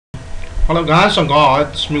Hello guys and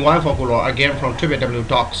girls, it's me wife again from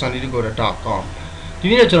www.sunnytogo.com.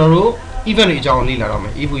 Today we will event is on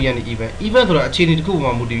event to achieve the coup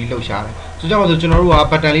motivate low share. So that was the general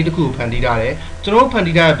pattern to coup pandida. General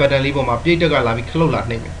pandida pattern live on my plate lavi clola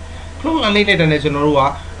name. Clola later than a general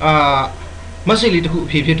must coup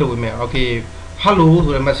people to women. Okay, hello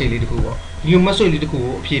to the message coup. You must only the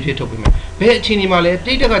coup people to women. Pay Chinimale,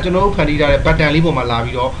 data general pandida pattern live on my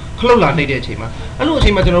lavi. Clola native chima. Hello,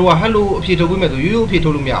 Chima General. Hello, Peter Women. You Peter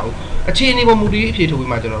Lumiao. A chain of Moody Peter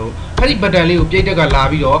Women General. Harry Badali, Peter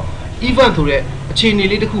Galavio, even to the chain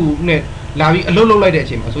little cool net, Lavi, a low light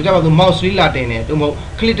chima. So that was the mouse Latin, the more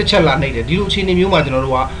clear the chella native. You chain in Yuma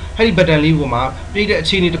General. Harry Badali Woma, Peter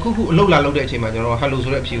Chini the cuckoo, low loud chima General. Hello,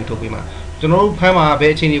 Repsu to Wima. General Pama,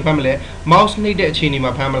 Chini family, mouse needed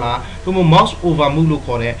Chinima Pamela, to mouse over Mulu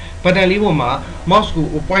Kore, Badali Woma,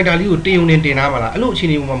 Moscow, point a little tune in Dinamala, a little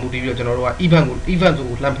Chini Woma Mudio General, even to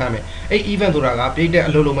Lampame, even to Raga, Peter a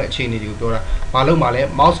little Chini Dora, Malomale,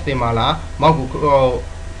 Mouse de Mala, Magu,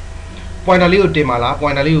 point a little de Mala,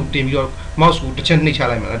 point a little de York, Moscow, the Chenny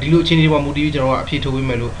Chalamala, the little Chini Wamudi General appear to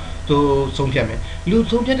women. To some Piame. You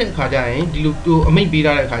told me that Kajain, you do a maybe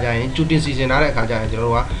that Kajain, shooting season at Kajain,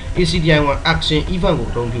 ACDI action even go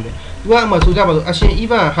don't do it. You are much about action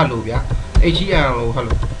even hello, yeah. AGR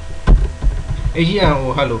hello.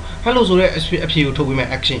 AGR hello. Hello, so appeal to women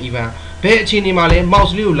action even. Pay Chinimale,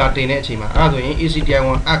 Mouse Liu Latin Chima, other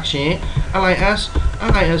ACDI action,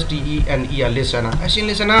 LISDENE listener. Action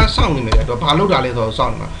listener sound limit or Palo Dalit or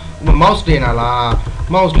sound. Mouse Denala,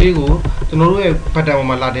 Mouse Lego, the Norway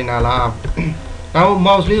Patama Latinala. Now,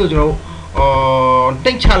 Mouse Lego,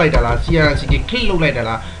 take Chaladala, CRC, Kilo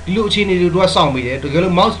Ladala, Lucini to do a sound with it, to get a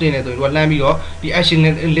mouse dinner to Lamio, the action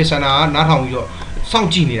listener, not how you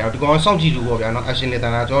sound genie to go on sound G to work, not action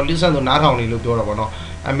listener, or listen to not only look or no.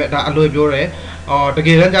 I met that Aloe Bure, or the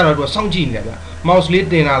Galan was sound genie. Mouse lit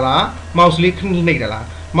dinala, mouse lit Nadala.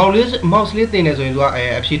 Mouse lit in as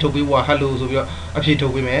a sheet of hello, so a sheet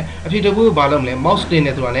of women, a sheet of ballam, mouse tin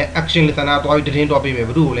at one, action with an art or the drink of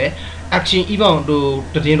him, rule, action even to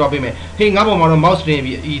the drink of him. Hang up on a mouse tin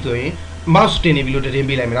eating, mouse tin if you didn't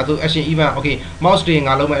be like action even, okay, mouse tin,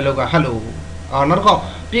 aloma, hello. Not call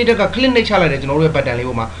Peter clean nature like a general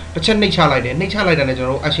battalioma, but Chen nature like nature like a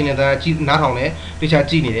general action at the not on it, which are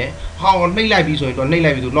genie. How on may life is so, may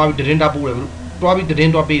life to not the drink up. Probably the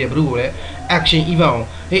dent of a brewer, action even.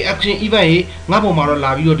 Hey, action even, Nabomaro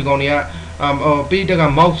Lavio de Gonia, Peter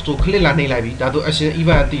mouse to clean like Navi, that action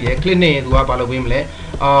even the clean to Apollo Wimle,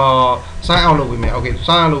 sign all of women, okay,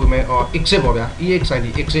 sign of women or except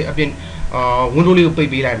EXID, except up in Wundoli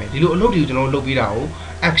baby lame. You look you know, look it out,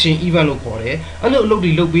 action even look for it, a little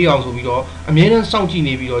look be also video, a million sound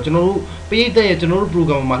video, general, pay the general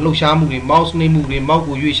program, Malo Shamu, mouse name moving,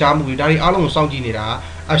 Mauku, you shamu, Dari Alon sound genera.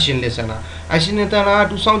 Action listener. Action listener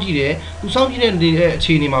to sound in the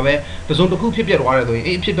Chinima, the zone to cook people water doing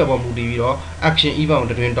 8 people movie action even on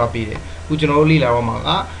the twin top period, which are only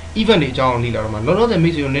Lama, even the John Lilama. None of them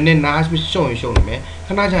makes you nice showing me.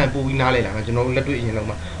 Can I have Boogie Nala, you know, let me in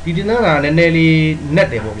Loma. He did not nearly net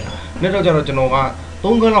the Boga. Neto Genova,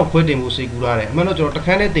 don't go out quitting Musi Gurare, Manager to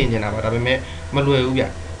Canada danger, but I met Maluya.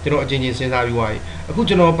 You know, changing since I why. A good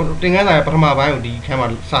general thing I have Pama Bio, the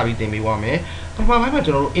camera savvy thing we want me. Pama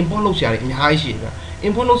general Impolo share in high shape.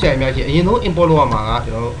 Impolo share, you know, Impolo Amara,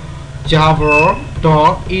 you know, Java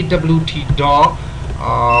dog, EWT dog,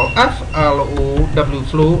 FLOW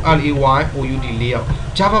flow, LEY, OUD layout.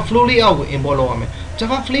 Java flow layout in Bolo.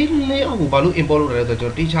 Java flow layout, Balu Impolo,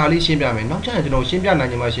 the Charlie Shimbiame, not trying to know Shimbia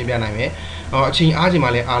Nima Shimbia Name, or Ching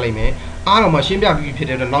Ajimale Alime, Arama Shimbia, you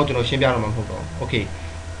pitted and now to know Shimbia. Okay.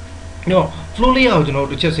 No, flow layout, you know,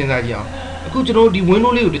 the chest in idea. I could know the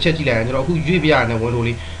window the chetty land, you know, who you be and window.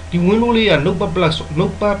 The window and no plus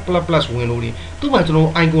window. Too much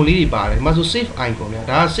no angle lady bar, must safe angle,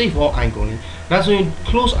 that's safe or angle. That's in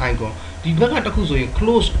close angle. The Bagatakuzo in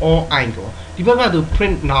close or angle. The Baga to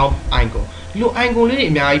print now angle. You angle lady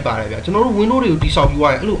in my bar, you know, window you dissolve you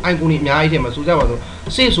are, look angle in my item, so that was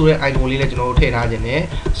safe so that angle let you know, 10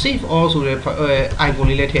 safe also the angle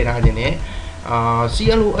let 10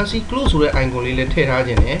 CLOSC close to the angle related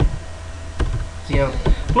agent.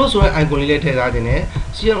 Close to the angle related agent.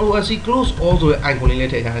 CLOSC close also the angle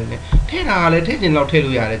related agent. Tena related in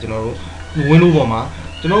Lautelia general. Window Woma.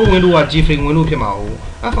 The no window are different window Pimao.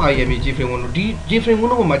 FIM different window. Different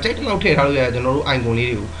window my title out general angle.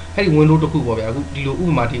 Hey window to Kuba,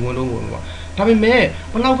 Umati window. ဒါပေမဲ့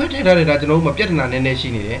ဘလောက်ပဲထည့်ထားတဲ့ဒါကျွန်တော်တို့မပြဿနာနည်းနည်းရှိ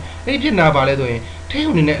နေတယ်အဲ့ဒီပြဿနာပါလဲဆိုရင်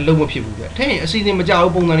ထဲုံနေနဲ့အလုံးမဖြစ်ဘူးဗျထဲရင်အစီအစဉ်မကြ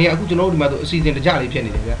ဘူးပုံစံတွေကအခုကျွန်တော်တို့ဒီမှာဆိုအစီအစဉ်တကြလေးဖြစ်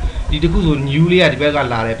နေတယ်ဗျဒီတခုဆို new လေးကဒီဘက်က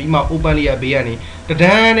လာတယ်ပြီးမှ open လေးကဘေးကနေတဒ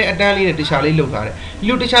န်းနဲ့အတန်းလေးနဲ့တခြားလေးလောက်ထားတယ်ဒီ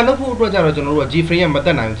လိုတခြားလောက်ဖို့အတွက်ကြတော့ကျွန်တော်တို့က G-frame ကမတ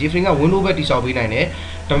က်နိုင်ဘူး G-frame က Windows ပဲတိစောက်ပေးနိုင်တယ်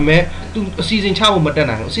ဒါပေမဲ့သူအစီအစဉ်ချဖို့မတက်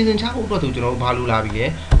နိုင်ဘူးအစီအစဉ်ချဖို့အတွက်ဆိုကျွန်တော်တို့ဘာလို့လာပြီလဲ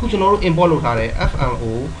အခုကျွန်တော်တို့ import လုပ်ထားတဲ့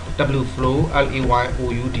FLO W flow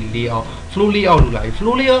LAYOUD layout flow layout လို့လာပြီ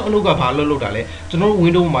flow layout အလုပ်ကဘာလုပ်တာလဲကျွန်တော်တို့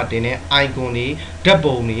Windows မှာတင်တဲ့ icon တွေဓာတ်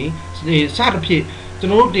ပုံတွေစသဖြင့်ကျွန်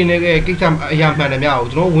တော်တို့တင်တဲ့ကိစ္စအရာမှန်တယ်များကို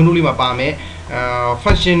ကျွန်တော် Windows လေးမှာပါမယ်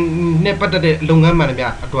function နဲ့ပတ်သက်တဲ့လုပ်ငန်းမှန်တယ်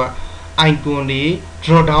များအတွက် icon တွေ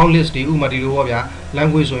drop down list တွေဥပမာဒီလိုပေါ့ဗျာ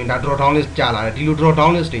language ဆိုရင်ဒါ drop down list ကြာလာတယ်ဒီလို drop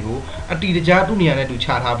down list တွေကိုအတီတကြားသူ့နေရာနဲ့သူ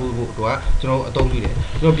ခြာထားဖို့အတွက်ကျွန်တော်အသုံးပြုတယ်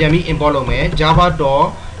ကျွန်တော်ပြန်ပြီး import လုပ်မယ်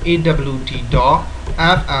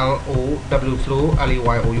java.awt.flow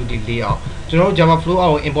layout ကျွန်တော်တို့ java flow အော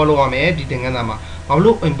က်ကို import လုပ်ရမယ်ဒီသင်ခန်းစာမှာဘာ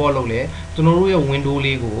လို့ import လုပ်လဲကျွန်တော်တို့ရဲ့ window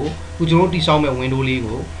လေးကိုအခုကျွန်တော်တို့တိစောက်မဲ့ window လေး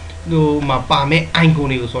ကိုဟိုမှာပါမဲ့ icon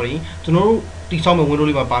တွေကို sorry ကျွန်တော်တို့တိစောက်မဲ့ window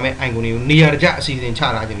လေးမှာပါမဲ့ icon တွေကိုနေရာတကျအစီအစဉ်ချ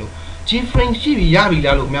ထားခြင်းလို့ G-frame ရှိပြီရပြီ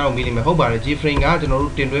လားလို့ခင်ဗျားတို့မေးလိမ့်မယ်ဟုတ်ပါတယ် G-frame ကကျွန်တော်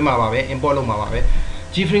တို့တင်သွင်းမှာပါပဲ import လုပ်မှာပါပဲ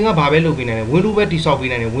G-frame ကဘာပဲလုပ်ပေးနိုင်တယ် window ပဲတိစောက်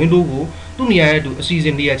ပေးနိုင်တယ် window ကိုသူ့နေရာရဲ့သူအစီအစ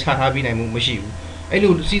ဉ်နေရာချထားပေးနိုင်မှုမရှိဘူးအဲ့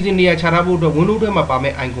လိုအစီအစဉ်နေရာချထားဖို့အတွက် window ထဲမှာပါ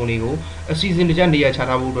မဲ့ icon တွေကိုအစီအစဉ်တကျနေရာချ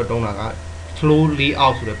ထားဖို့အတွက်တုံးတာက flow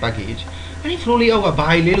layout ဆိုတဲ့ package အဲ့ဒီ flow layout ကဘာ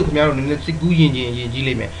လဲလို့ခင်ဗျားတို့နည်းနည်းစိတ်ကူးယဉ်ကြီး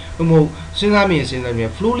လိမ့်မယ်ဘယ်မို့စဉ်းစားမြင်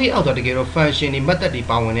flow layout ဆိုတာတကယ်တော့ function တွေ method တွေ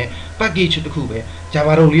ပါဝင်တဲ့ package တစ်ခုပဲ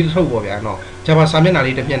Java တို့လေးတစ်ထုပ်ပေါ့ဗျာနော် Java စာမျက်နှာ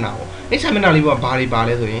လေးတစ်မျက်နှာပေါ့အဲ့စာမျက်နှာလေးကဘာတွေပါ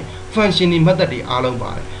လဲဆိုရင် function တွေ method တွေအားလုံး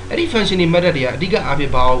ပါတယ်အဲ့ဒီ function တွေ method တွေကအဓိကအားဖြ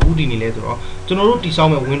င့်ဘာကိုဥတည်နေလဲဆိုတော့ကျွန်တော်တို့တည်ဆော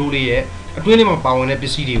က်မဲ့ window လေးရဲ့အတွင်းထဲမှာပါဝင်တဲ့ပ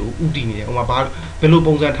စ္စည်းတွေကိုဥတည်နေတယ်ဟိုမှာဘာဘယ်လို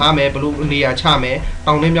ပုံစံထားမယ်ဘယ်လိုနေရာချမယ်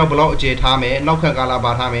တောင်ထဲမြောက်ဘယ်လောက်အကျယ်ထားမယ်နောက်ခံကာလာ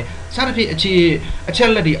ပါထားမယ်စသဖြင့်အချက်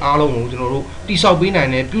လက်တွေအားလုံးကိုကျွန်တော်တို့တိစောက်ပေးနိုင်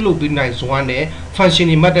တယ်ပြုလုပ်ပေးနိုင်စွမ်းတဲ့ function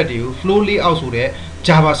တွေ method တွေကို flow layout ဆိုတဲ့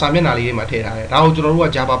Java စာမျက်နှာလေးတွေမှာထည့်ထားတယ်ဒါကိုကျွန်တော်တို့က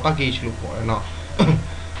Java package လို့ခေါ်တယ်နော်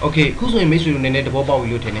Okay ခုဆိုရင်မိတ်ဆွေတို့နည်းနည်းသဘောပေါက်ပြီ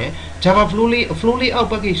လို့ထင်တယ် Java flow layout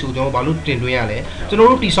package ဆိုကျွန်တော်ဘာလို့တင်သွင်းရလဲကျွန်တော်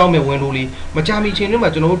တို့တိစောက်မဲ့ window လေးမကြာမီချိန်တွင်းမှာ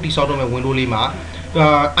ကျွန်တော်တို့တိစောက်တော့မဲ့ window လေးမှာ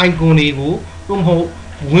icon တွေကိုသို့မဟုတ်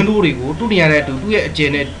window တွေကိုသူ့နေရာနဲ့သူ့ရဲ့အကျယ်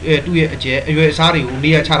နဲ့သူ့ရဲ့အကျယ်အရွယ်အစားတွေကိုနေ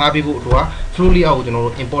ရာချထားပေးဖို့အတွက်က flow layout ကိုကျွန်တော်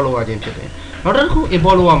တို့ import လုပ်ရခြင်းဖြစ်တယ်နောက်တစ်ခု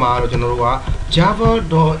import လုပ်ရမှာတော့ကျွန်တော်တို့က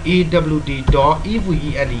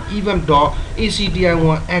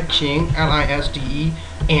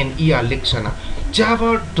java.awt.event.action listener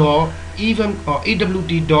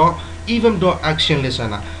java.awt.event.action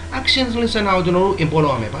listener action listener ကိုကျွန်တော်တို့ import လု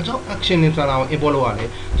ပ်ရမယ်။ဘာကြောင့် action listener ကို import လုပ်ရလဲ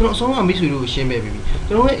။ကျွန်တော်အဆုံးအမိတ်ဆွေတို့ကိုရှင်းပြပေးပြီ။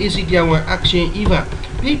ကျွန်တော်ရဲ့ ACTI1 action event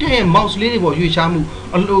ပြည်တဲ့ mouse လေးတွေပေါ်ရွေ့ရှားမှု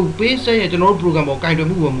အလုပ်ပေးဆက်ရဲ့ကျွန်တော်တို့ program ပေါ်ကင်တွယ်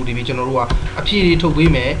မှုပေါ်မူတည်ပြီးကျွန်တော်တို့ကအဖြေတွေထုတ်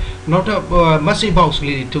ပေးမယ်။နောက်တော့ message box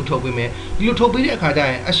လေးတွေထုတ်ပေးမယ်။ဒီလိုထုတ်ပေးတဲ့အခါကျရ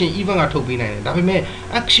င် action event ကထုတ်ပေးနိုင်တယ်။ဒါပေမဲ့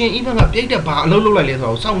action event ကပြည်တဲ့ဘာအလုပ်လုပ်လိုက်လဲဆို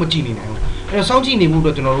တော့စောင့်မကြည့်နေနိုင်ဘူး။အဲတော့စောင့်ကြည့်နေမှု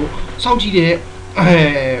တော့ကျွန်တော်တို့စောင့်ကြည့်တဲ့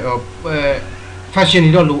function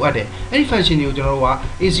တွေတော့လိုအပ်တယ်အဲ့ဒီ function တွေကိုကျွန်တော်တို့က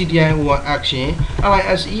ACTI1 action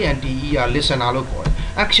listener လို့ခေါ်တယ်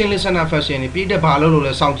action listener function တွေပြည်တဲ့ဘာလို့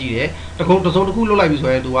လဲစောင့်ကြည့်တယ်တခုလုပ်လိုက်ပြီ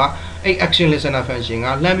ဆိုရင်သူကအဲ့ action listener function က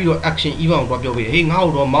လမ်းပြီးတော့ action event ကိုတော့ပြောပေးတယ်ဟေးငါ့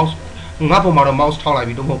ကိုတော့ mouse ငါ့ပုံမှာတော့ mouse ထောက်လိုက်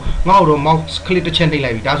ပြီတော့မဟုတ်ငါ့ကိုတော့ mouse click တစ်ချက်နှိပ်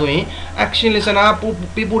လိုက်ပြီဒါဆိုရင် action listener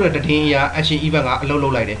ပေးပို့တဲ့သတင်းအရာ action event ကအလုပ်လု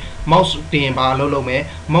ပ်လိုက်တယ် mouse တင်ပါအလုပ်လုပ်မယ်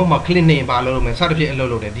mouse မှာ click နှိပ်ပါအလုပ်လုပ်မယ်စသဖြင့်အလု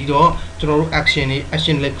ပ်လုပ်တယ်ဒီတော့ကျွန်တော်တို့ action တွေ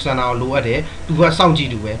action listener ကိုလိုအပ်တယ်သူကစောင့်ကြည့်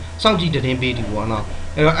သူပဲစောင့်ကြည့်သတင်းပေးသူပေါ့နော်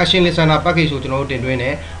အဲ့တော့ action listener package ကိုကျွန်တော်တို့တင်သွင်းတ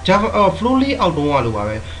ယ် Java flow layout တုံးကလိုပါ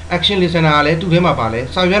ပဲ action listener ကလည်းသူ့ထဲမှာပါလဲ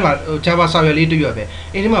စာရွက်လာ Java စာရွက်လေးတစ်ရွက်ပဲ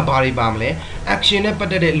အဲ့ဒီမှာဘာတွေပါမလဲ action နဲ့ပတ်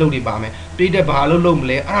သက်တဲ့အလုပ်တွေပါမယ်ပြည်တဲ့ဘာလုပ်မ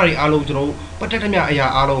လဲအဲ့ဒါတွေအားလုံးကျွန်တော်တို့ပတ်သက်တဲ့အရာ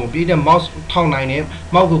အားလုံးကိုပြည်တဲ့ mouse ထောက်နိုင်တယ်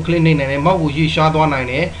mouse ကို click နှိပ်နိုင်တယ် mouse ကိုရွေ့ရှားသွားနိုင်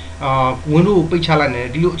တယ်window ကိုပိတ်ချလိုက်နိုင်တ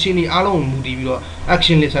ယ်ဒီလိုအခြေအနေအားလုံးကိုမူတည်ပြီးတော့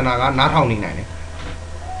action listener ကနားထောင်နေနိုင်တယ်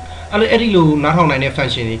အဲ့ဒီလိုနားထောင်နိုင်တဲ့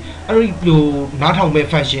function တွေအဲ့ဒီလိုနားထောင်မဲ့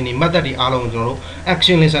function တွေ method တွေအားလုံးကိုကျွန်တော်တို့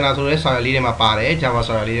action listener ဆိုတဲ့စာရွက်လေးတွေမှာပါတယ် Java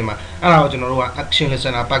စာရွက်လေးတွေမှာအဲ့ဒါကိုကျွန်တော်တို့က action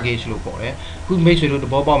listener package လို့ခေါ်တယ်ခုမိတ်ဆွေတို့သ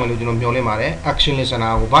ဘောပေါက်မယ်လို့ကျွန်တော်မျှော်လင့်ပါတယ် action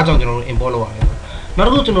listener ကိုဘာကြောင့်ကျွန်တော်တို့ import လုပ်ရလဲနောက်တ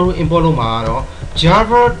စ်ခုကျွန်တော်တို့ import လုပ်မှာကတော့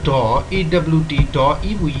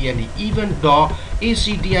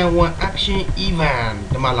java.awt.event.acti1 action event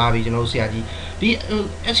ဒီမှာလာပြီကျွန်တော်တို့ဆရာကြီးဒီ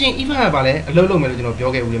action event ကဘာလဲအလုပ်လုပ်မယ်လို့ကျွန်တော်ပြော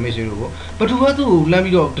ခဲ့ဦးတယ်မိတ်ဆွေတို့ကိုဘယ်သူကသူ့ကိုလမ်း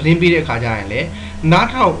ပြီးတော့သတင်းပေးတဲ့အခါကျရင်လေနား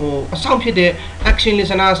ထောင်ဟိုအဆောင်ဖြစ်တဲ့ action action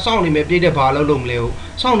listener စောင့်နေမယ်ပြည့်တဲ့ဘာလို့လုပ်မလဲကို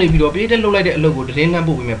စောင့်နေပြီးတော့ပြည့်တဲ့လုပ်လိုက်တဲ့အလုပ်ကိုတရင်နှမ်း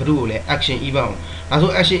ပို့ပေးမယ်ဘယ်သူ့ကိုလဲ action event ဒါ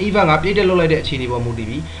ဆို action event ကပြည့်တဲ့လုပ်လိုက်တဲ့အခြေအနေပေါ်မူတည်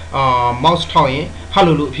ပြီးmouse ထောက်ရင်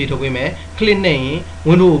hello လို့အဖြေထုတ်ပေးမယ် click နဲ့ရင်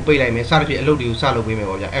window ကိုပိတ်လိုက်မယ်စသဖြင့်အလုပ်တွေကိုစလုပ်ပေးမယ်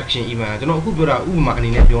ပေါ့ဗျာ action event ကျွန်တော်အခုပြောတာဥပမာအနေ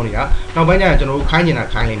နဲ့ပြောနေတာနောက်ပိုင်းကျရင်ကျွန်တော်တို့ခိုင်းနေတာ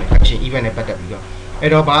ခိုင်းလိုက်မယ် action event နဲ့ပတ်သက်ပြီးတော့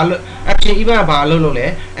အဲ့တော့ဘာ action event ကဘာလုပ်လို့လဲ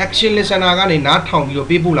action listener ကနေနားထောင်ပြီးတော့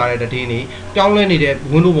ပေးပို့လာတဲ့တည်င်းတွေပြောင်းလဲနေတဲ့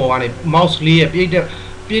window ပေါ်ကနေ mouse လေးရဲ့ပြည့်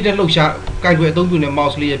တဲ့လှုပ်ရှားကိုင်တွယ်အသုံးပြုနေတဲ့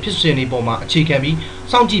mouse လေးရဲ့ဖြစ်စဉ်တွေပေါ်မှာအခြေခံပြီး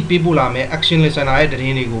စောင့်ကြည့်ပေးပို့လာမယ် action listener ရဲ့တည်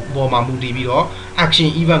င်းတွေကိုပေါ်မှာမူတည်ပြီးတော့ action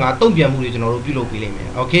event ကတုံ့ပြန်မှုတွေကျွန်တော်တို့ပြုလုပ်ပေးလိမ့်မယ်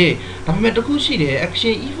okay ဒါပေမဲ့တခုရှိတယ်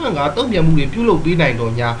action event ကတုံ့ပြန်မှုတွေပြုလုပ်ပေးနိုင်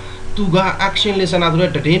တော့ညာသူက action listener ဆို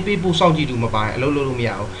တဲ့တည်င်းပေးပို့စောင့်ကြည့်သူမပါရင်အလုပ်လုပ်လို့မရ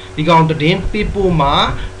ဘူးဒီကောင်တည်င်းပေးပို့မှာ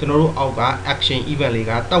ကျွန်တော်တို့အောက်က action event လေး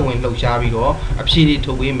ကတက်ဝင်လှုပ်ရှားပြီးတော့အဖြေတွေ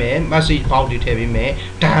ထုတ်ပေးမယ် message box တွေထည့်ပေးမယ်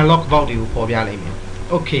dialog box တွေကိုပေါ်ပြလိုက်မယ်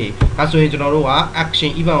Okay ဒါဆိုရင်ကျွန်တော်တို့က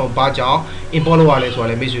action event ကိုဘာကြောင့် import လုပ်ရလဲဆိုတာ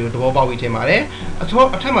လည်းမိတ်ဆွေတို့သဘောပေါက်ပြီးထင်ပါတယ်အထ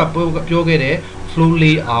က်မှာပြောခဲ့တဲ့ flow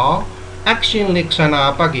layout action listener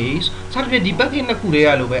package စသဖြင့်ဒီ package နှစ်ခုတည်းရ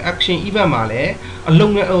လို့ပဲ action event မှာလည်းအ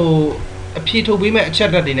လုံးနဲ့အဖြေထုတ်ပေးမဲ့အချက်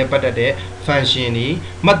အလက်တွေနဲ့ပတ်သက်တဲ့ function တွေ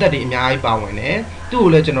method တွေအများကြီးပါဝင်တယ်သူ့ကို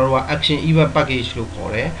လည်းကျွန်တော်တို့က action event package လို့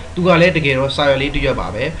ခေါ်တယ်သူကလည်းတကယ်တော့ file လေးတစ်ရွက်ပါ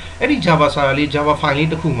ပဲအဲ့ဒီ java file လေး java file လေး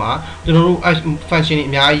တစ်ခုမှာကျွန်တော်တို့ function တွေ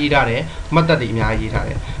အများကြီးရေးထားတယ် method တွေအများကြီးရေးထားတ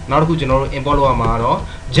ယ်နောက်တစ်ခုကျွန်တော်တို့ import လုပ်ရမှာတော့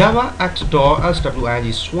java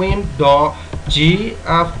x.swing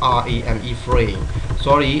swing.gframe frame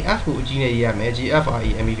sorry f ကိုအကြီးနဲ့ရေးရမယ်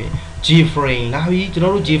gframe g frame လာပြီကျွန်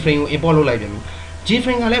တော်တို့ g frame ကို import လုပ်လိုက်ပြန်ပြီ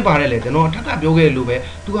G-frame ကလည်းပါတယ်လေကျွန်တော်အထက်ကပြောခဲ့လို့ပဲ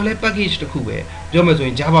သူကလည်း package တစ်ခုပဲပြောမယ်ဆိုရ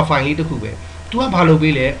င် Java file လေးတစ်ခုပဲသူကဘာလုပ်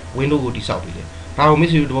ပေးလဲ Windows ကိုတိစောက်ပေးတယ်ဒါကို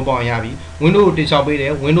miss တို့ပေါင်းရပြီ Windows ကိုတိစောက်ပေးတ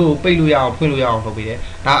ယ် Windows ကိုပိတ်လို့ရအောင်ဖွင့်လို့ရအောင်လုပ်ပေးတယ်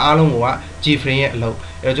ဒါအားလုံးက G-frame ရဲ့အလုပ်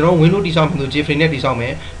အဲ့တော့ကျွန်တော် Windows တိစောက်မှဆို G-frame နဲ့တိစောက်မ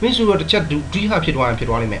ယ် miss တို့တစ်ချက်ဒုတိယဖြစ်သွားရင်ဖြစ်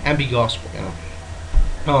သွားလိမ့်မယ် ambiguous ပေါ့နော်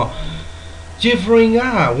ဟော G-frame က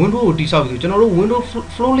Windows ကိုတိစောက်ပြီးကျွန်တော်တို့ Windows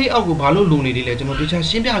flow layout ကိုဘာလို့လိုနေလဲကျွန်တော်တခြား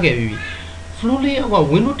ရှင်းပြခဲ့ပြီflow layout က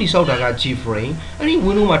window တိစောက်တာက G-frame အဲ့ဒီ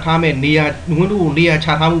window မှာထားမဲ့နေရာ window ကိုနေရာချ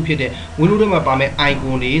ထားမှုဖြစ်တဲ့ window ထဲမှာပါမဲ့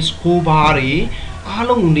icon တွေ scroll bar တွေအား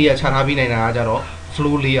လုံးကိုနေရာချထားပြီးနိုင်တာကကြတော့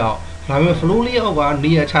flow layout ဒါပေမဲ့ flow layout က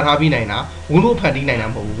နေရာချထားပြီးနိုင်တာ window ဖန်တီးနိုင်တာမ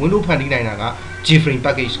ဟုတ်ဘူး window ဖန်တီးနိုင်တာက G-frame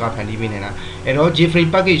package ကဖန်တီးပေးနိုင်တာအဲ့တော့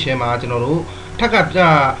G-frame package ထဲမှာကျွန်တော်တို့ထက်က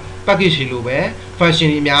package လို့ပဲ function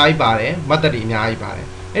တွေအများကြီးပါတယ် method တွေအများကြီးပါတယ်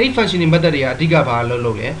အဲ့ဒီ function တွေ method တွေကအဓိကဘာလုပ်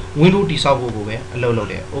လဲ window တိစောက်ဖို့ကိုပဲအလုပ်လုပ်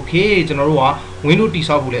တယ် okay ကျွန်တော်တို့က window တိ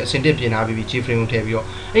စောက်ဖို့လည်းအဆင်သင့်ပြင်ထားပြီး G-frame ကိုထည့်ပြီးတော့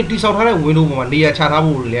အဲ့တိစောက်ထားတဲ့ window ပေါ်မှာနေရာချထား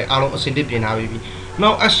ဖို့လည်းအားလုံးအဆင်သင့်ပြင်ထားပြီး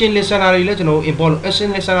နောက် action listener တွေလည်းကျွန်တော်တို့ import action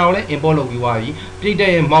listener ကိုလည်း import လုပ်ပြီးသွားပြီပြည့်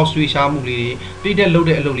တဲ့ mouse ဆွေးရှားမှုလေးတွေပြည့်တဲ့လုပ်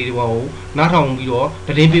တဲ့အလုပ်လေးတွေပေါ့နားထောင်ပြီးတော့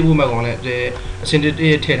တည်င်းပေးဖို့မှကောင်လည်းအဆင်သင့်ထ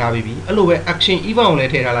ည့်ထားပြီးအဲ့လိုပဲ action event ကိုလ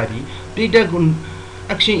ည်းထည့်ထားလိုက်ပြီးပြည့်တဲ့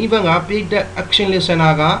action event ကပြည့်တဲ့ action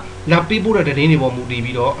listener ကလာပေးဖို့တဲ့တည်င်းတွေပေါ်မူတည်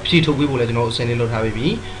ပြီးတော့အဖြေထုတ်ပေးဖို့လည်းကျွန်တော်အဆင်သင့်လုပ်ထား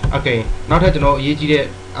ပြီး okay နောက်ထပ်ကျွန်တော်အရေးကြီးတဲ့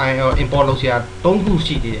import လုပ်စရာ၃ခု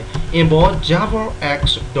ရှိသေးတယ် import java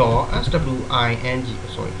x.swing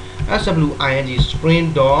sorry swing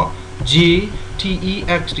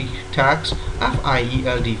string.gtext tags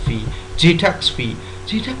field fee gtext fee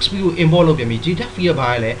gtext fee ကို import လုပ်ပြန်ပြီ gtext fee ကဘာ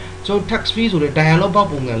လဲကျွန်တော် text fee ဆိုတဲ့ dialog box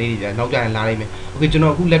ပုံစံလေးတွေကြာနောက်ကြရင်လာနိုင်မယ် okay ကျွန်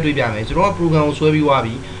တော်အခုလက်တွေ့ပြမယ်ကျွန်တော်က program ကိုဆွဲပြီးသွား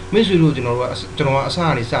ပြီမိတ်ဆွေတို့ကျွန်တော်ကအစက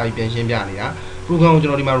နေစပြီးပြန်ရှင်းပြနေတာ program ကိုကျွ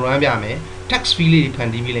န်တော်ဒီမှာ run ပြမယ် text fee လေးတွေဖန်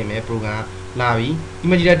တီးပေးလိုက်မယ် program လာပြီဒီ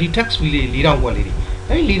မှာကြည့်တာဒီ text fee လေး4000ကွက်လေးတွေ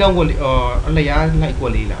အဲဒီ4000ကွက်အလျားလိုက်ကွ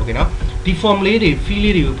က်လေးလား okay နော်ဒီ form လေးတွေ fee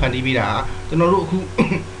လေးတွေကိုဖန်တီးပေးတာကျွန်တော်တို့အခု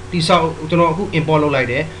ဒီဆောက်ကျွန်တော်အခု import လုပ်လိုက်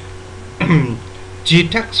တဲ့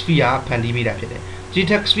gtext fee ကဖန်တီးပေးတာဖြစ်တယ်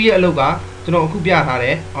gtext fee ရဲ့အလုပ်ကကျွန်တော်အခုပြထား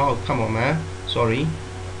တဲ့ come on man sorry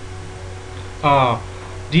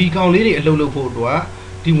ဒီကောင်လေးတွေအလုပ်လုပ်ဖို့အတွက်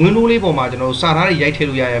ဒီ window လေးပေါ်မှာကျွန်တော်စာသားတွေရိုက်ထည့်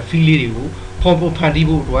လို့ရတဲ့ fee လေးတွေကိုဖန်တီး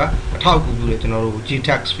ဖို့အတွက်အထောက်အကူပြုတယ်ကျွန်တော်တို့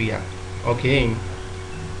gtext fee က okay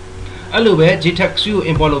အဲ့လိုပဲ gtext fee ကို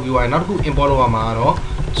import လုပ်ပြီးသွားရင်နောက်တစ်ခု import လုပ်ရမှာကတော့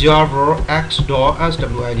java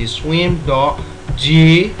x.swing g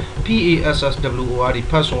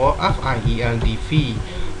password field fee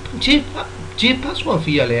g password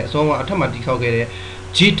fee ရလဲအစောကအထက်မှာတီးခေါက်ခဲ့တဲ့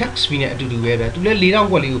gtext fee နဲ့အတူတူပဲသူလည်း4000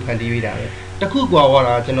ကွက်လေးကိုဖန်တီးပေးတာပဲတခုကွာသွား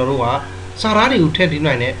တာကျွန်တော်တို့ကစာသားတွေကိုထည့်ပြီး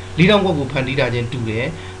နိုင်တဲ့4000ကွက်ကိုဖန်တီးတာချင်းတူတယ်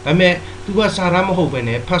ဒါပေမဲ့သူကစာသားမဟုတ်ဘဲ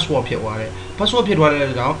နဲ့ password ဖြစ်သွားတယ် password ဖြစ်သွားတဲ့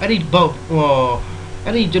ကောင်အဲ့ဒီ box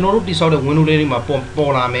အဲ့ဒီကျွန်တော်တို့တိစောက်တဲ့ window လေးတွေမှာ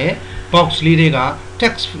ပေါ်လာမယ် box လေးတွေက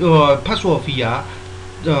text password fee က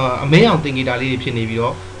အမဲအောင်သင်္ကေတလေးတွေဖြစ်နေပြီး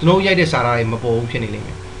တော့ကျွန်တော်ရိုက်တဲ့စာသားတွေမပေါ်ဘူးဖြစ်နေလိမ့်မ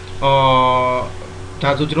ယ်ဒါ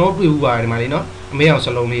ဆိုကျွန်တော်တွေ့ဘူးပါတယ်ဒီမှာလေးနော်အမဲအောင်စ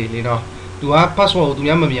လုံးလေးလေနော်သူက password ကိုသူ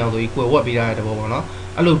များမမြင်အောင်ဆိုပြီးကွယ်ဝက်ပေးထားတဲ့တဘောပေါ့နော်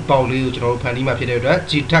အဲ့လိုပေါက်လေးကိုကျွန်တော်တို့ဖန်တီးမှဖြစ်တဲ့အတွက်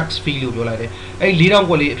gtext fee လို့ပြောလိုက်တယ်အဲ့4000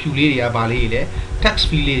ကွက်လေးအဖြူလေးတွေကဗာလေးတွေလဲ text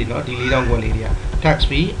free လေးเนาะဒီ4000ခွက်လေးတွေက text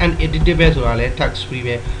free and editable ဆိုတာလဲ text free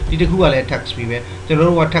ပဲဒီတစ်ခုကလဲ text free ပဲ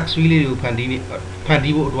ကျွန်တော်တို့က text free လေးတွေကိုဖန်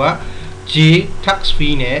တီးဖို့အတွက် J text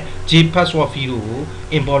free နဲ့ J password free တို့ကို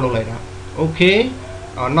import လုပ်လိုက်တာ okay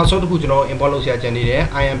နောက်ဆုံးတစ်ခုကျွန်တော် import လုပ်ဆရာကြံနေတယ်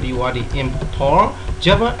import import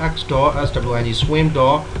javax.swing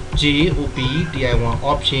swim.jopdi1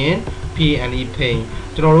 option pane pane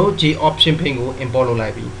ကျွန်တော်တို့ J option pane ကို import လုပ်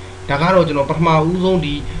လိုက်ပြီဒါကတော့ကျွန်တော်ပထ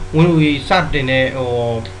မဦးဆုံးဒီဝင်ဝေစတင်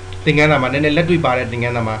တဲ့သင်ခန်းစာမှာနည်းနည်းလက်တွေ့ပါတဲ့သင်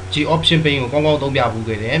ခန်းစာမှာ G option pane ကိုကောင်းကော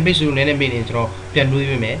င်းသုံးပြဖို့ခဲ့တယ်မိတ်ဆွေတို့နည်းနည်းမေ့နေကျွန်တော်ပြန်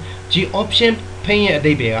နှွေးပေးမယ် G option pane ရဲ့အ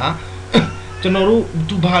ဓိပ္ပာယ်ကကျွန်တော်တို့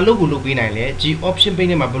သူဘာလို့ကိုလုပ်ပေးနိုင်လဲ G option pane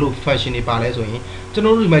ထဲမှာဘယ်လို function တွေပါလဲဆိုရင်ကျွန်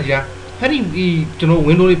တော်တို့ဒီမှာကြည့်အဲ့ဒီကျွန်တော်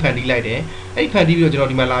window လေးဖန်တီးလိုက်တယ်အဲ့ဒီဖန်တီးပြီးတော့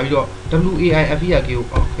ကျွန်တော်ဒီမှာလာပြီးတော့ WAIFERKO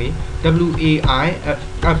okay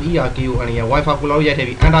WAIFERKO အနေနဲ့ Wi-Fi ကိုလောက်ရိုက်ထ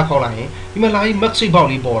ည့်ပြီး enter ခေါက်လိုက်ရင်ဒီမှာလာပြီး message box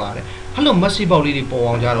လေးပေါ်လာတယ်အဲ့လို message box လေးတွေပေါ်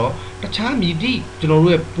အောင်ကြတော့တခြားမြည်တိ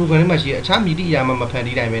ကျွန်တော်တို့ရဲ့ program ထဲမှာရှိတဲ့အခြားမြည်တိအရာမှမ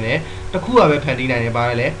ဖန်တီးနိုင်ပဲနဲ့တခုကပဲဖန်တီးနိုင်တယ်ပါ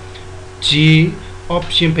တယ်လေ G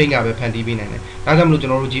option pane ကပဲဖန်တီးပေးနိုင်တယ်ဒါကြောင့်မလို့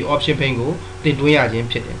ကျွန်တော်တို့ G option pane ကိုတင်သွင်းရခြ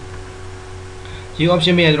င်းဖြစ်တယ်G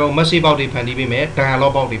option pane ကကျွန်တော် message box တွေဖန်တီးပေးမယ်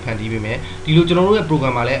dialog box တွေဖန်တီးပေးမယ်ဒီလိုကျွန်တော်တို့ရဲ့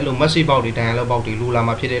program မှာလည်းအဲ့လို message box တွေ dialog box တွေလိုလာ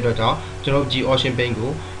မှာဖြစ်တဲ့အတွက်ကြောင့်ကျွန်တော် G option pane ကို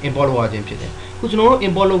import လုပ်ရခြင်းဖြစ်တယ်ခုကျွန်တော်တို့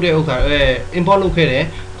import လုပ်တဲ့ဥစ္စာimport လုပ်ခဲ့တဲ့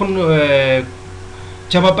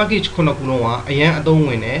Java package ခုနှစ်ခုလုံးကအရန်အသုံး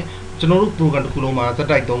ဝင်တယ်ကျွန်တော်တို့ program တစ်ခုလုံးမှာ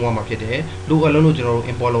စက်တိုက်သုံးသွားမှာဖြစ်တယ်လိုအပ်လို့ကျွန်တော်တို့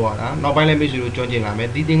import လုပ်ရတာနောက်ပိုင်းလည်းမိတ်ဆွေတို့ကျွမ်းကျင်လာမယ်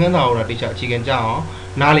ဒီသင်ခန်းစာကိုတော့တိကျအခြေခံကြ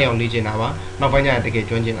အောင်နားလည်အောင်လေ့ကျင့်တာပါနောက်ပိုင်းကျရင်တကယ်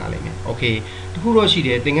ကျွမ်းကျင်လာလိမ့်မယ် okay တခုတော့ရှိ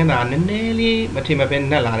တယ်သင်ခန်းစာနည်းနည်းလေးမ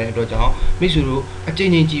ထင်မှတ်ပဲနှက်လာတဲ့အတွက်ကြောင့်မိတ်ဆွေတို့အ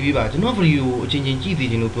ချိန်ချင်းကြည့်ပြီးပါကျွန်တော် video ကိုအချိန်ချင်းကြ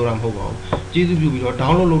ည့်သိချင်လို့ပြောတာမဟုတ်ပါဘူးကျေးဇူးပြုပြီးတော့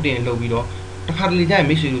download လုပ်တင်လုပ်ပြီးတော့တစ်ခါတလေကျရင်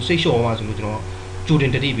မိတ်ဆွေတို့စိတ်လျှော့အောင်ပါဆိုလို့ကျွန်တော်ကြို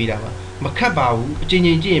တင်တတိပေးတာပါမခတ်ပါဘူးအချိန်ချ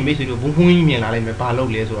င်းကြည့်ရင်မိတ်ဆွေတို့ဘုံဘုံကြီးမြင်လာလိမ့်မယ်ဘာလုပ်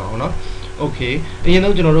လဲဆိုတာဟုတ်နော်Okay အရင်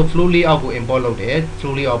ဆုံးကျွန်တော်တို့ flow layout ကို import လုပ်တယ်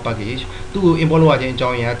flow layout package သူ့ကို import လုပ်ရခြင်း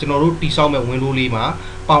အကြောင်းရင်းကကျွန်တော်တို့တိစောက်မဲ့ window လေးမှာ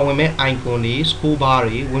ပါဝင်မဲ့ icon တွေ scroll bar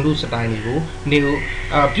တွေ window style တွေကို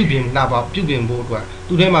ပြုပြင်ဖို့အတွက်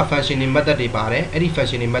သူထဲမှာ function တွေ method တွေပါတယ်အဲ့ဒီ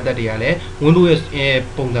function တွေ method တွေကလည်း window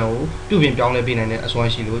ရဲ့ပုံစံကိုပြုပြင်ပြောင်းလဲပေးနိုင်တဲ့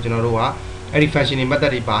အစွမ်းရှိလို့ကျွန်တော်တို့ကအဲ့ဒီ function တွေ method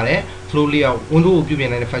တွေပါတယ် flow layout window ကိုပြုပြင်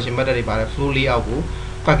နိုင်တဲ့ function method တွေပါတယ် flow layout ကို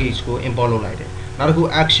package ကို import လုပ်လိုက်တယ်နောက်တစ်ခု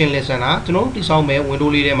action listener ကျွန်တော်တို့တိစောက်မဲ့ window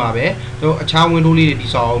လေးထဲမှာပဲကျွန်တော်အခြား window လေးတွေတိ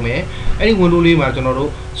စောက်အောင်မယ်အဲ့ဒီ window လေးမှာ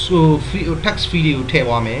ကျွန်တော်တို့ text feed တွေကိုထည့်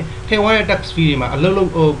သွားမယ်ထည့်သွားတဲ့ text feed တွေမှာ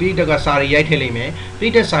အလုပ်လုပ်ပိတ်တက်ကစာတွေရိုက်ထည့်လိုက်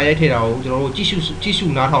မယ်ပိတ်တက်စာရိုက်ထည့်တာကိုကျွန်တော်တို့ကြည့်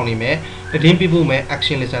ရှုနားထောင်နေမယ်သတင်းပေးဖို့မယ်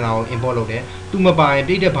action listener ကို import လုပ်တယ်သူမပါ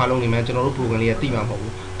ရင်ပိတ်တက်ဘာလုပ်နေမှကျွန်တော်တို့ program လေးကသိမှာမဟုတ်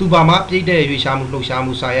ဘူးသူပါမှာပိတ်တက်ရွေးရှားမှု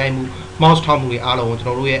လှုပ်ရှားမှုစာရိုက်မှု mouse ထောက်မှုတွေအားလုံးကိုကျွန်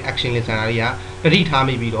တော်တို့ရဲ့ action listener တွေကတတိထားမိ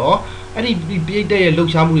ပြီးတော့အဲ့ဒီပြည့်တဲ့ရဲ့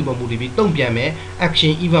လှုပ်ရှားမှုတွေပုံမူတည်ပြီးတုံ့ပြန်မယ်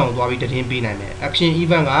action event ကိုသွားပြီးတင်ပေးနိုင်မယ် action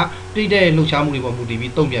event ကပြည့်တဲ့လှုပ်ရှားမှုတွေပုံမူတည်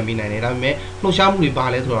ပြီးတုံ့ပြန်ပေးနိုင်တယ်ဒါပေမဲ့လှုပ်ရှားမှု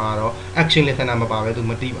တွေဘာလဲဆိုတာကတော့ action listener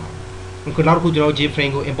မပါပဲသူမသိပါဘူးခုနောက်တစ်ခုကျွန်တော်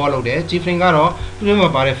JFrame ကို import လုပ်တယ် JFrame ကတော့သူ့ထဲ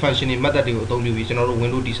မှာပါတဲ့ function တွေ method တွေကိုအသုံးပြုပြီးကျွန်တော်တို့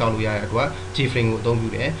window တိစောက်လို့ရတဲ့အတွက် JFrame ကိုအသုံး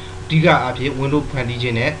ပြုတယ်အဓိကအဖြစ် window ဖန်တီးခြ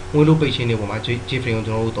င်းနဲ့ window ပိတ်ခြင်းတွေပေါ်မှာ JFrame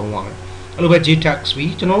ကိုကျွန်တော်တို့သုံးပါမယ်အဲ့လိုပဲ JText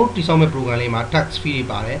feed ကျွန်တော်တို့တိစောက်မဲ့ program လေးမှာ text feed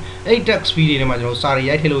တွေပါတယ်အဲ့ဒီ text feed တွေထဲမှာကျွန်တော်စာတွေ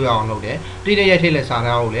ရိုက်ထည့်လို့ရအောင်လုပ်တယ်တိတဲ့ရိုက်ထည့်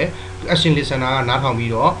လက်စာသားကိုလည်း action listener ကနား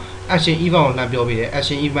ထောင်ပြီးတော့ action event ကိုလှမ်းပြောပေးတယ်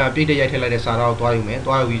action event ပြည့်တဲ့ရိုက်ထည့်လိုက်တဲ့စာသားကိုတွားယူမယ်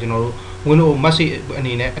တွားယူပြီးကျွန်တော်တို့ window message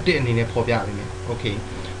အနေနဲ့အတစ်အနေနဲ့ပေါ်ပြပေးမယ် okay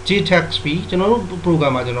JText feed ကျွန်တော်တို့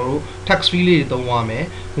program မှာကျွန်တော်တို့ text feed လေးတွေသုံးသွားမယ်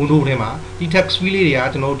window ထဲမှာဒီ text feed လေးတွေ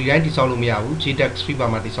ကကျွန်တော်တို့ဒီတိုင်းတိစောက်လို့မရဘူး JText feed ပါ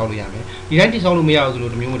မှာတိစောက်လို့ရမယ်ဒီတိုင်းတိစောက်လို့မရဘူး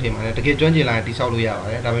ဆိုလို့တမျိုးမထင်ပါနဲ့တကယ်ကျွမ်းကျင်လာရင်တိစောက်လို့ရပါတ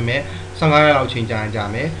ယ်ဒါပေမဲ့15ရက်လောက်ချိန်ကြာရင်ကြာ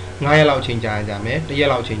မယ်9ရက်လောက်ချိန်ကြာရင်ကြာမယ်1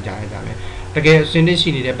ရက်လောက်ချိန်ကြာရင်ကြာမယ်တကယ်စင်တင်ရှိ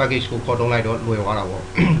နေတဲ့ package ကိုခေါ်တုံးလိုက်တော့လွယ်သွားတာပေါ့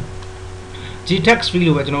JText feed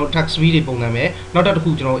လို့ပဲကျွန်တော်တို့ text feed တွေပုံစံပဲနောက်တစ်ခု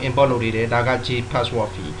ကျွန်တော်တို့ import လုပ်နေတယ်ဒါက J password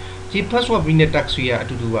feed J password feed နဲ့ text feed ကအ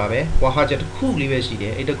တူတူပါပဲကွာဟာချက်တစ်ခုလေးပဲရှိ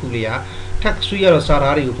တယ်အဲ့တစ်ခုလေးက text feed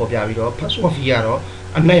ကတော့စာသားတွေကိုပေါ်ပြပြီးတော့ password feed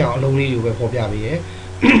ကတော့အနက်ရောင်အလုံးလေးတွေကိုပဲပေါ်ပြပေးရယ်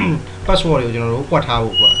password တွေကိုကျွန်တော်တို့ကွက်ထား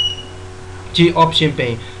ဖို့ကွာJ option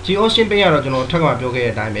pane J option pane ကတော့ကျွန်တော်ထပ်ကမှပြော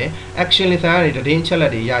ခဲ့တဲ့အတိုင်းပဲ action listener တွေသတင်းချက်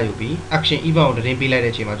လက်တွေရယူပြီး action event ကိုသတင်းပေးလိုက်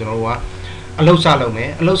တဲ့အချိန်မှာကျွန်တော်တို့ကအလုပ်စလုပ်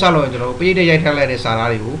မယ်အလုပ်စလုပ်ရင်ကျွန်တော်တို့ပေးတဲ့ရိုက်ထည့်လိုက်တဲ့စာ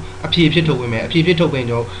သားတွေကိုအဖြေဖြစ်ထုတ်ပေးမယ်အဖြေဖြစ်ထုတ်ပေး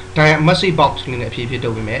ကျွန်တော် message box လေးနဲ့အဖြေဖြစ်ထု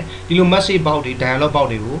တ်ပေးမယ်ဒီလို message box တွေ dialog box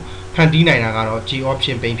တွေကိုဖန်တီးနိုင်တာကတော့ J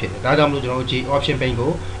option pane ဖြစ်တယ်ဒါကြောင့်မလို့ကျွန်တော်တို့ J option pane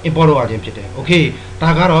ကို import လုပ်ရခြင်းဖြစ်တယ် okay ဒါ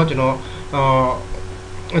ကတော့ကျွန်တော်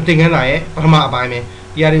သင်ခန်းစာရဲ့ပထမအပိုင်းပဲဒီ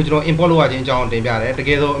အရာတွေကိုကျွန်တော် import လုပ်ရခြင်းအကြောင်းတင်ပြတယ်တက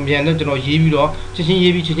ယ်ဆိုအမြန်နဲ့ကျွန်တော်ရေးပြီးတော့ချက်ချင်း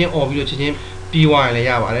ရေးပြီးချက်ချင်းអော်ပြီးတော့ချက်ချင်းပြီးသွားရင်လည်း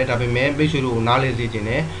ရပါတယ်ဒါပေမဲ့မိတ်ဆွေတို့ကိုနားလည်စေခြင်း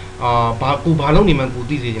နဲ့ဘာလုပ်နေမှကို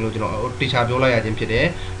သိစေခြင်းလို့ကျွန်တော်တေချာပြောလိုက်ရခြင်းဖြစ်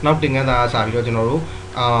တယ်နောက်သင်ခန်းစာစပြီးတော့ကျွန်တော်တို့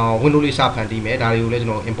window လေးစဖန်တီးမယ်ဒါတွေကိုလည်းကျွ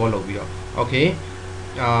န်တော် import လုပ်ပြီးတော့ okay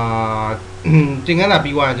တင်ကန်းသာ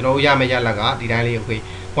ပြီးသွားရင်ကျွန်တော်တို့ရမယ့်ရလက်ကဒီတိုင်းလေး okay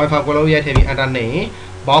Wi-Fi ကိုလို့ရိုက်ထည့်ပြီး enter နှိပ်ရင်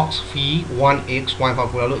box fee 1x Wi-Fi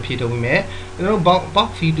ကိုလို့အဖြေထုတ်ပြီးမယ်ကျွန်တော်တို့ box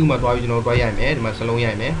fee 2မှာတွားပြီးကျွန်တော်တို့တွားရိုက်မယ်ဒီမှာစလုံး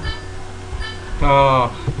ရိုက်မယ်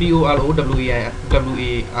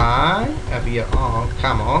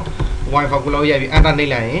come on Wi-Fi ကိုလို့ရိုက်ပြီး enter နှိ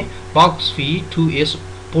ပ်လိုက်ရင် box fee 2 is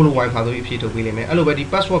polo Wi-Fi ဆိုပြီးအဖြေထုတ်ပေးလိမ့်မယ်အဲ့လိုပဲဒီ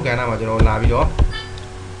password ကဏ္ဍမှာကျွန်တော်လာပြီးတော့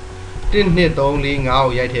1 2 3 4 5ကို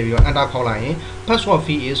ရိုက်ထည့်ပြီးတော့ enter ခေါက်လိုက်ရင် password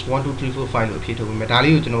fee is 1 2 3 4 5လို့အဖြေထုတ်ပေးမယ်ဒါ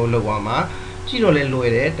လေးကိုကျွန်တော်တို့လုပ်သွားမှာကြည့်တော့လဲလွယ်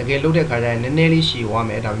တယ်တကယ်လုပ်တဲ့ခါကျရင်နည်းနည်းလေးရှည်သွား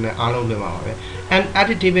မယ်ဒါပေမဲ့အားလုံးလွယ်မှာပါပဲ and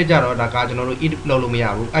additive ကြတော့ဒါကကျွန်တော်တို့ edit လုပ်လို့မရ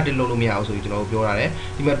ဘူး edit လုပ်လို့မရဘူးဆိုပြီးကျွန်တော်တို့ပြောရတယ်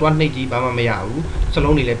ဒီမှာတွားနှိပ်ကြည့်ဘာမှမရဘူးစ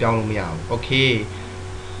လုံးတွေလည်းပြောင်းလို့မရဘူး okay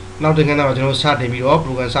နောက်တင်ကန်းသားကိုကျွန်တော်စတင်ပြီးတော့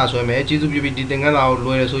program စဆွဲမယ်ကျေးဇူးပြုပြီးဒီတင်ကန်းသားကို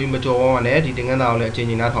လွယ်တယ်ဆိုပြီးမကြော်ပါနဲ့ဒီတင်ကန်းသားကိုလည်းအချိန်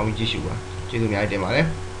ချင်းနားထောင်ပြီးကြည့်ရှုပါကျေးဇူးအများကြီးတင်ပါတယ်